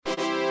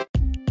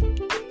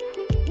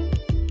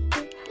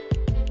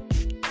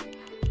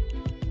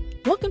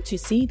Welcome to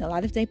See the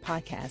Light of Day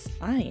podcast.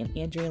 I am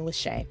Andrea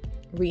Lachey.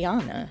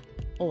 Rihanna,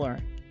 or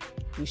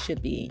we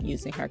should be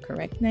using her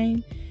correct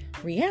name,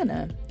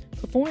 Rihanna,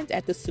 performed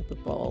at the Super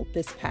Bowl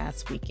this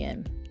past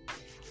weekend.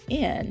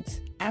 And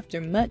after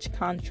much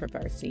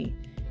controversy,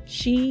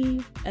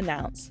 she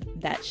announced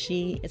that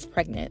she is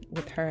pregnant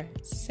with her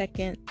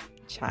second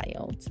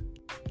child.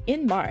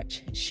 In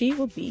March, she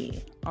will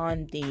be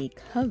on the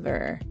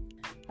cover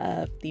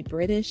of the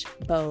British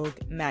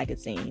Vogue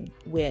magazine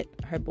with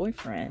her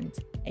boyfriend,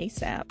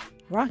 A$AP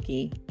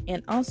Rocky,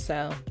 and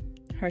also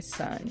her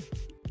son.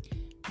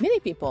 Many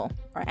people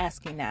are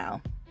asking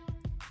now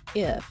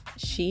if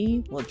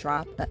she will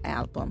drop an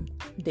album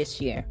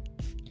this year.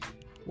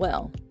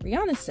 Well,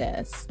 Rihanna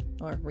says,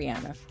 or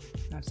Rihanna,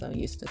 I'm so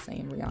used to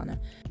saying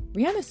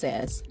Rihanna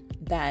says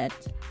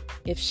that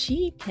if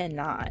she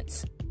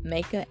cannot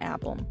make an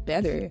album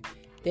better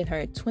than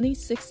her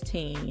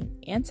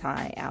 2016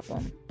 Anti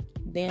album,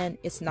 then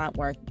it's not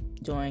worth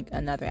doing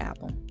another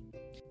album.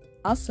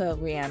 Also,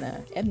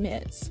 Rihanna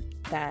admits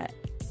that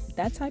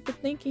that type of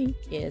thinking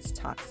is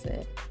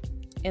toxic.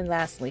 And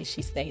lastly,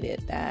 she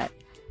stated that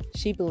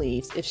she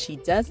believes if she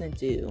doesn't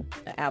do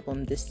an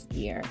album this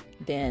year,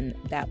 then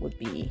that would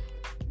be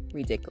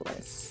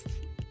ridiculous.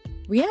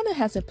 Rihanna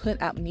hasn't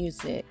put out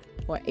music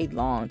for a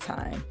long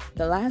time.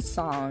 The last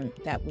song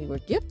that we were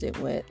gifted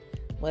with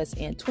was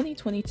in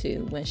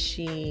 2022 when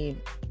she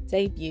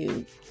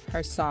debuted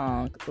her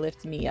song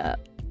Lift Me Up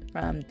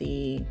from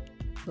the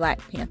Black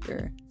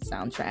Panther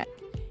soundtrack.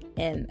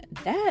 And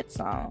that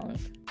song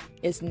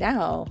is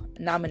now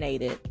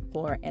nominated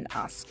for an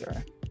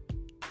Oscar.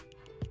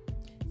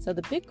 So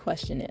the big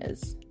question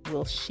is,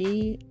 will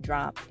she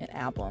drop an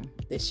album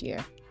this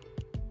year?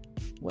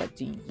 What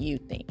do you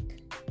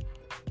think?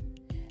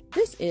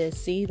 This is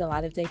See the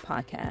Light of Day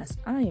podcast.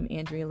 I am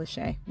Andrea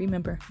Lachey.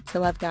 Remember to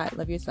love God,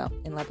 love yourself,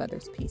 and love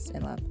others. Peace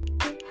and love.